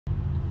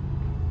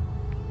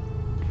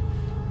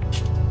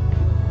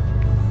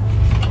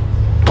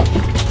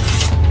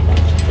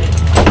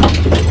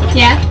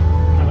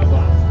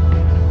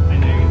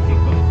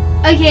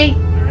Okay.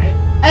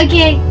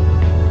 Okay.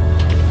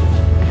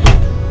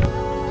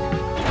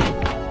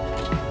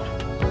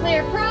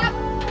 Clear prop.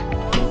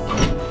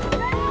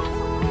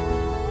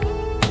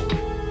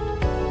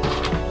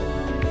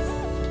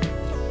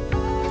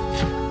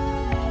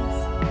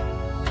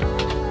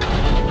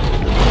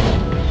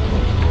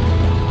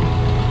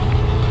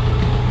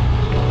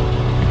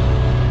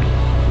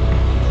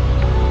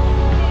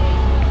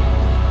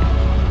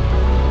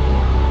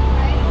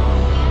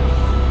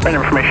 Right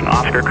information,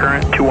 Oscar,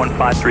 current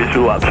 2153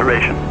 Zulu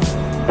observation.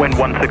 Wind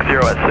 160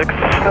 at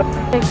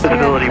 6.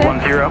 Visibility 10.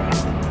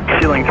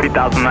 Ceiling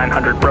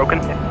 3,900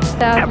 broken.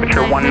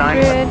 Temperature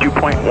 19, dew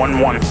point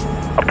 11.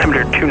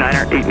 Altimeter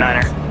 29er,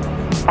 89er.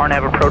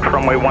 RNAV approach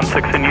runway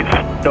 16 in use.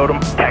 NOTAM,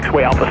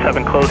 taxiway Alpha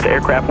 7 closed to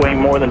aircraft weighing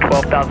more than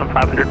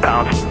 12,500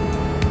 pounds.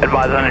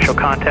 Advise on initial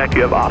contact,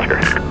 you have Oscar.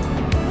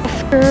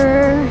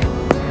 Oscar.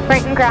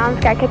 Right and ground,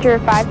 Skycatcher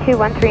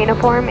 5213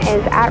 uniform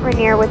is at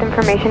Rainier with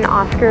information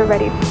Oscar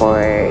ready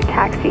for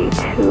taxi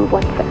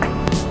 216.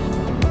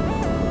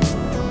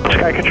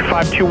 Skycatcher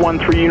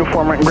 5213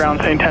 uniform, right and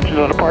ground, same intentions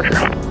of departure.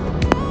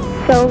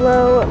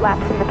 Solo,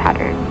 lapse in the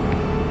pattern.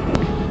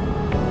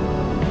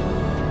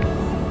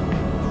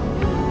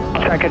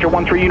 Skycatcher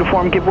 13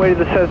 uniform, give way to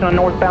the Cessna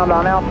northbound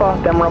on Alpha,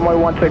 then runway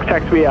 16,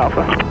 taxiway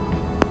Alpha.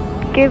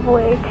 Give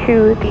way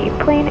to the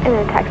plane and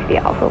then taxi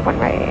Alpha,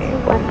 runway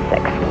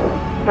 16.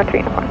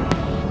 13 uniform.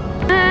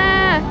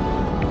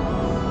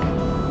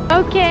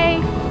 Okay.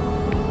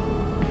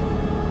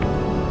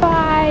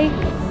 Bye.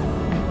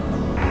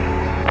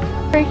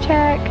 Brake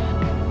check.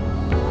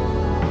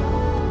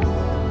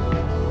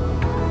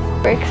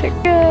 Brakes are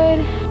good.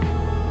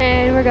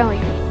 And we're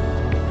going.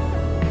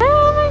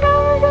 Oh my god,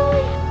 we're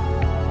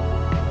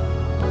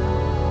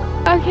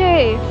going.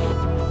 Okay.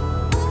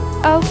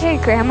 Okay,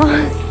 Grandma.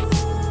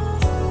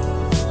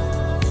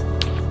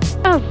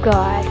 Oh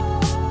god.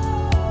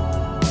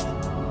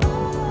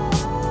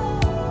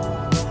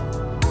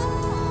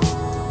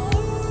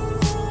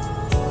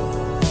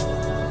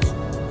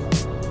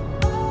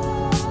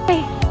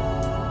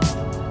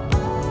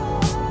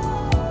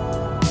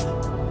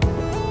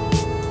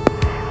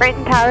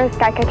 Rainier Tower,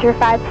 Skycatcher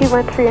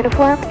 5213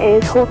 uniform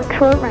is holding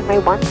short, runway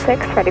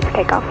 16, ready for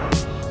takeoff.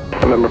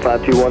 Remember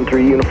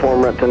 5213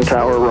 uniform, Renton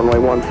Tower, runway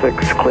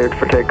 16, cleared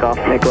for takeoff,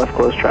 make left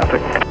close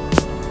traffic.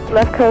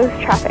 Left coast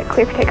traffic,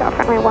 clear for takeoff,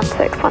 runway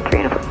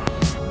 1613 uniform.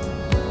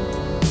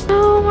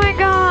 Oh my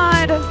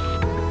god.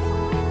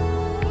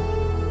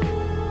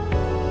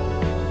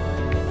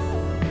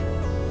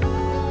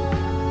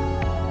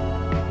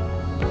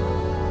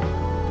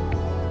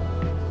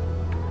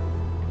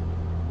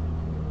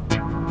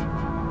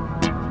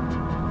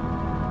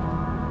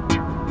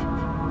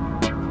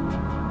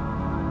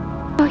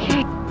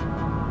 Okay.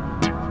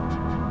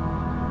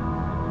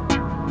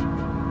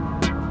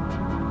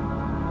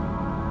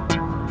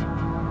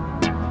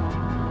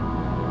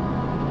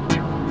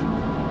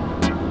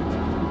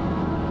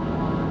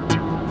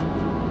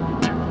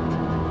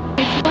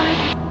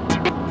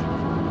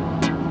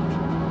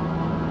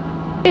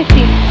 It's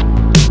 50.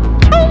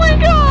 Oh my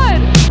god!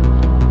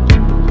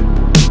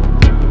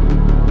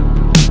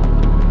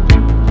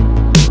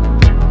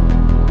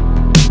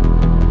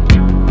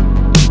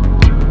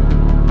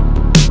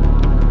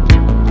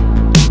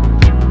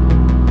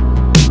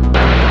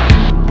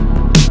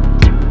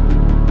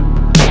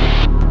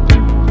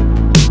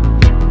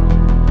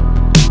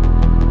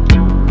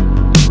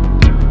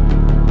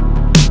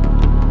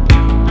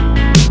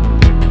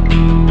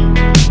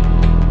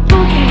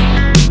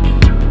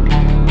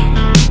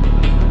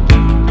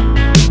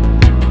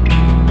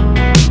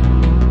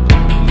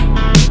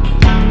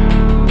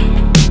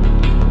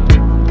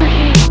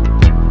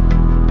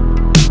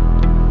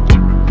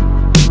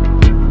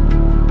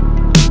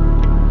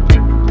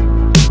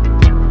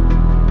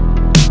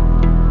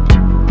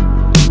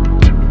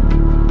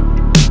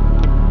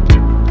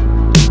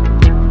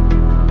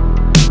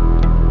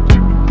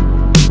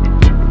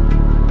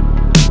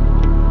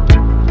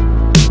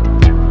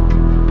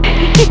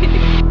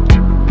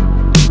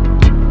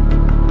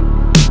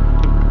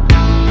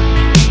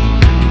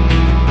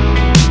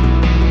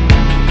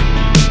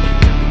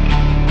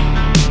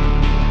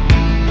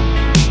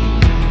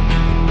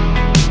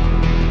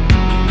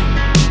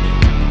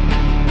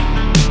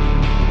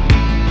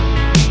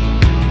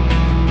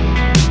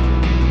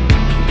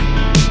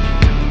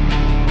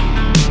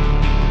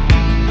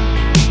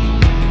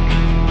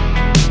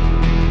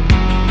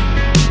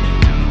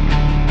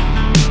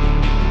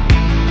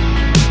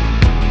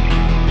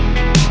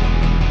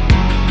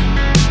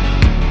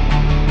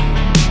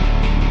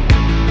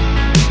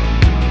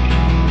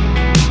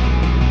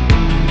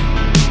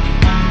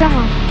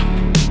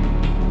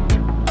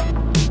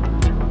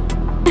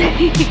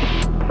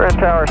 Ren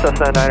Tower,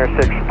 Cessna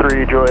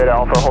 963, Juliet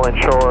Alpha, holding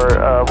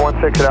shore,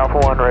 16 at Alpha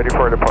 1, ready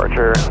for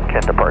departure,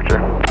 Kent departure.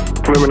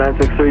 Remember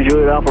 963,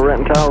 Juliet Alpha,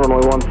 Renton Tower,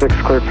 runway 16,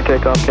 cleared for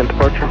takeoff, Kent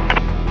departure.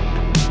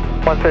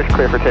 16,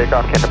 clear for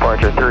takeoff, Kent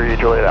departure, 3,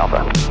 Juliet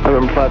Alpha.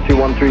 November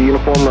 5213,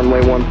 uniform,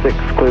 runway 16,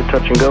 cleared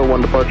touch and go, 1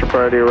 departure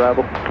prior to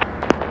arrival.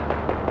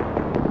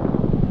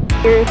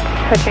 Here's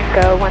touch and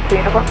go, 13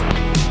 uniform.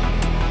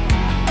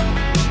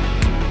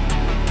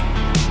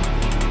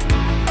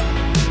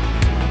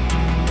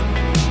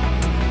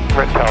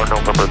 Red Tower,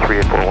 November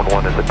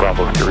 38411 is at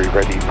Bravo 3,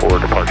 ready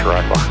for departure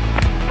Alpha.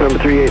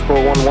 November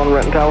 38411,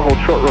 Renton Tower, hold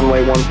short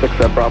runway 16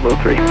 at Bravo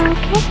 3.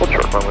 Hold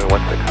short runway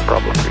 16 at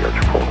Bravo 3,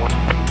 Archer 41.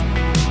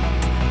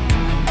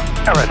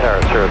 Red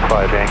Tower, Cirrus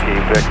 5 Yankee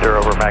Victor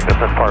over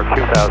Magnuson Park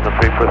 2000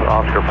 feet with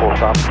Oscar full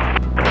stop.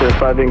 Cirrus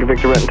 5 Yankee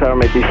Victor, Renton Tower,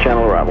 make East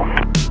Channel arrival.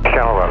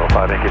 Channel arrival,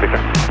 5 Yankee Victor.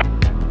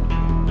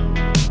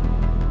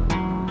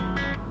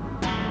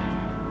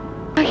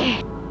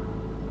 Okay.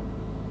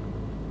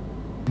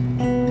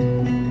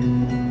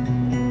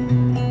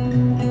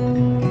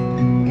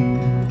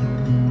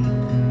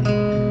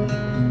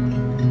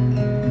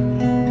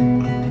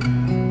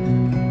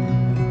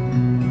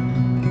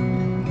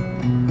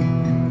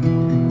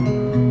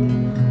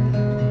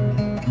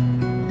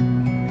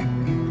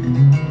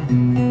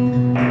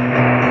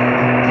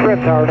 Red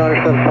Tower,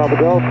 97 Papa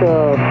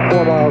Delta,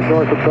 4 miles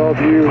north of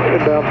Bellevue,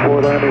 inbound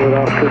for landing with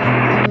Oscar.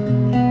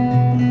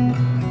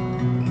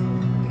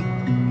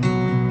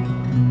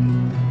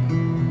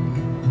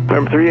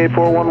 November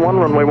 38411,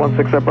 runway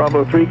 16 at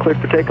Bravo 3, cleared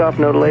for takeoff,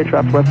 no delay,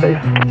 traffic west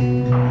base.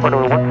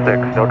 Runway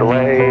 16, no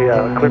delay,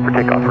 clear for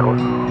takeoff,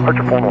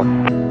 Archer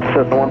 41.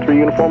 Cessna 13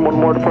 uniform, one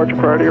more departure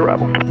prior to your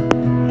arrival.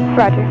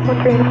 Roger,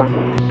 13 uniform.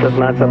 Cessna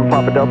 97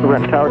 Papa Delta,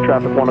 Renton Tower,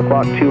 traffic 1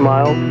 o'clock, 2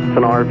 miles. It's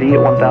an RV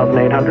at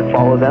 1,800.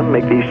 Follow them,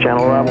 make the East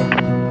Channel arrival.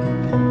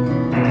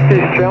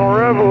 East Channel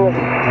arrival,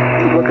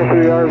 looking for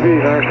the RV,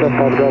 97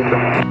 Papa Delta.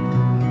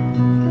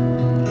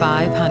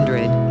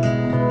 500.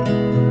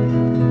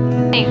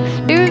 Thanks,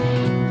 dude.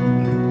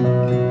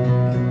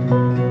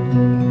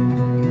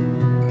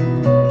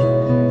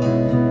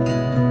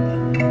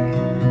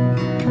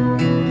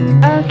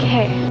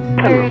 Okay,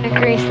 we're gonna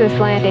grease this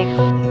landing.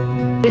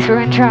 At least we're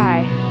gonna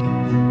try.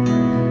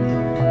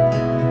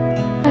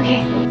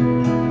 Okay.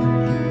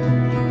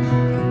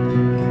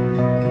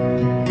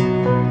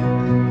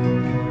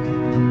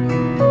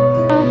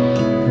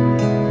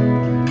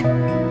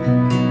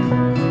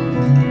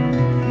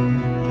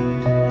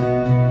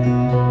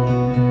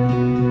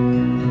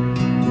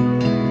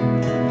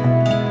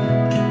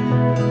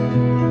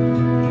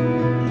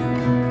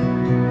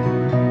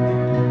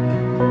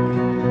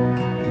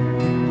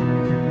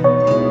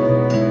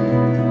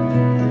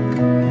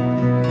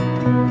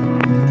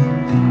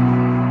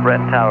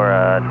 Renton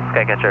Tower,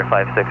 Skycatcher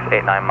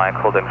 5689 Mike,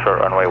 holding short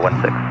runway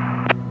 16.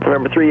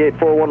 November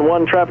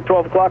 38411, traffic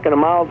 12 o'clock and a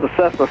mile. The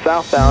Cessna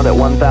southbound at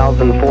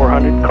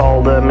 1,400.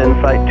 Called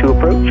in sight to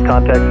approach.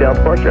 Contact Seattle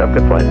departure. Have a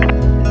good flight.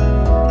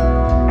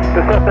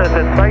 The Cessna is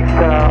in sight,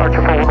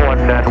 Archer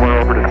 411, and we're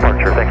over to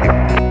departure, thank you.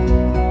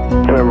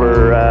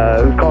 Remember,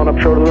 who's calling up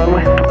short of the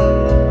runway?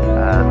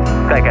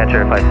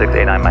 Skycatcher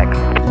 5689 Mike.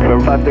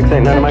 November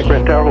 5689 Mike,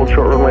 Renton Tower, hold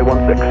short runway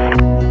 16.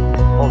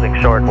 Holding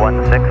short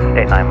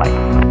 1689 Mike.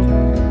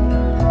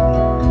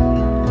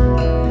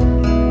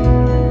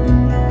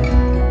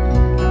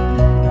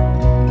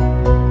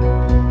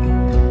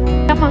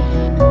 Come on.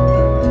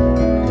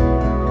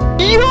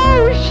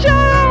 Yo, shut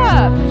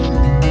up!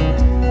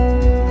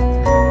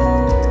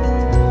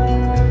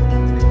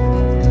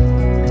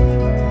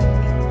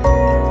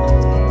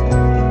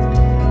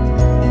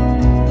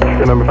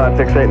 November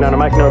 5689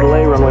 Mike, no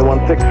delay, runway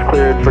 16,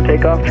 cleared for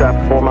takeoff,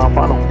 traffic 4 mile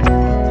final.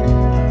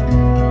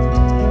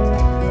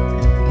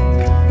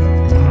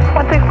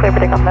 16 clear for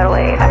takeoff, no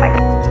delay, 9 Mike.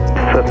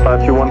 Set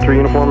 5213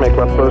 uniform, make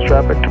left close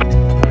traffic.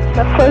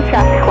 Left close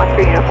traffic,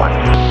 13 uniform.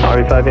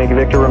 RV5 Yankee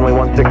Victor, runway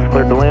 16,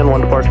 cleared to land,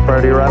 1 departure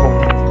prior to your arrival.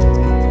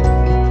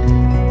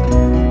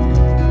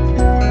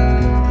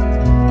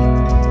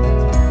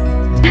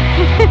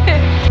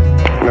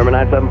 Remember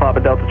 97 Papa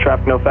Delta,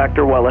 traffic no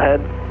factor, well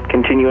ahead.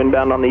 Continue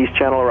inbound on the East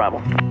Channel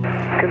arrival.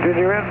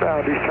 Continue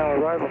inbound, East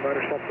Channel arrival,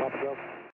 97 Papa Delta.